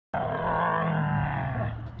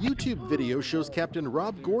YouTube video shows Captain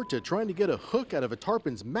Rob Gorta trying to get a hook out of a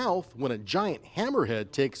tarpon's mouth when a giant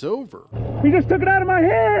hammerhead takes over. He just took it out of my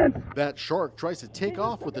hands! That shark tries to take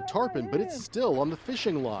off with the tarpon, but it's still on the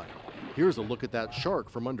fishing line. Here's a look at that shark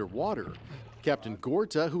from underwater. Captain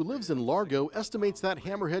Gorta, who lives in Largo, estimates that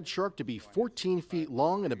hammerhead shark to be 14 feet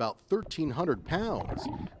long and about 1,300 pounds.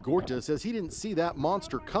 Gorta says he didn't see that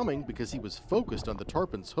monster coming because he was focused on the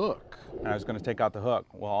tarpon's hook. I was going to take out the hook.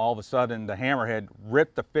 Well, all of a sudden, the hammerhead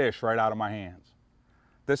ripped the fish right out of my hands.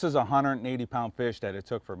 This is a 180-pound fish that it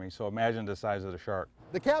took for me, so imagine the size of the shark.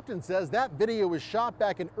 The captain says that video was shot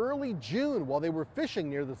back in early June while they were fishing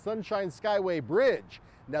near the Sunshine Skyway Bridge.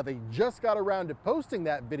 Now they just got around to posting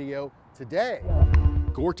that video today.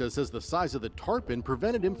 Gorta says the size of the tarpon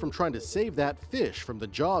prevented him from trying to save that fish from the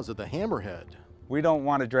jaws of the hammerhead. We don't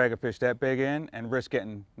want to drag a fish that big in and risk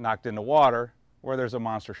getting knocked in the water where there's a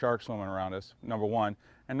monster shark swimming around us, number one.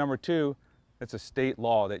 And number two, it's a state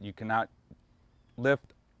law that you cannot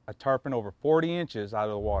lift a tarpon over 40 inches out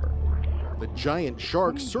of the water. The giant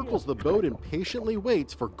shark circles the boat and patiently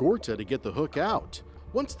waits for Gorta to get the hook out.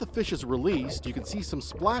 Once the fish is released, you can see some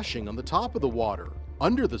splashing on the top of the water.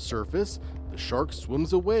 Under the surface, the shark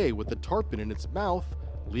swims away with the tarpon in its mouth,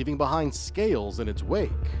 leaving behind scales in its wake.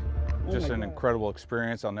 Just an incredible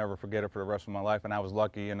experience. I'll never forget it for the rest of my life, and I was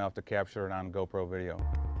lucky enough to capture it on GoPro video.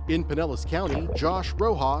 In Pinellas County, Josh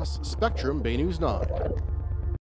Rojas, Spectrum Bay News 9.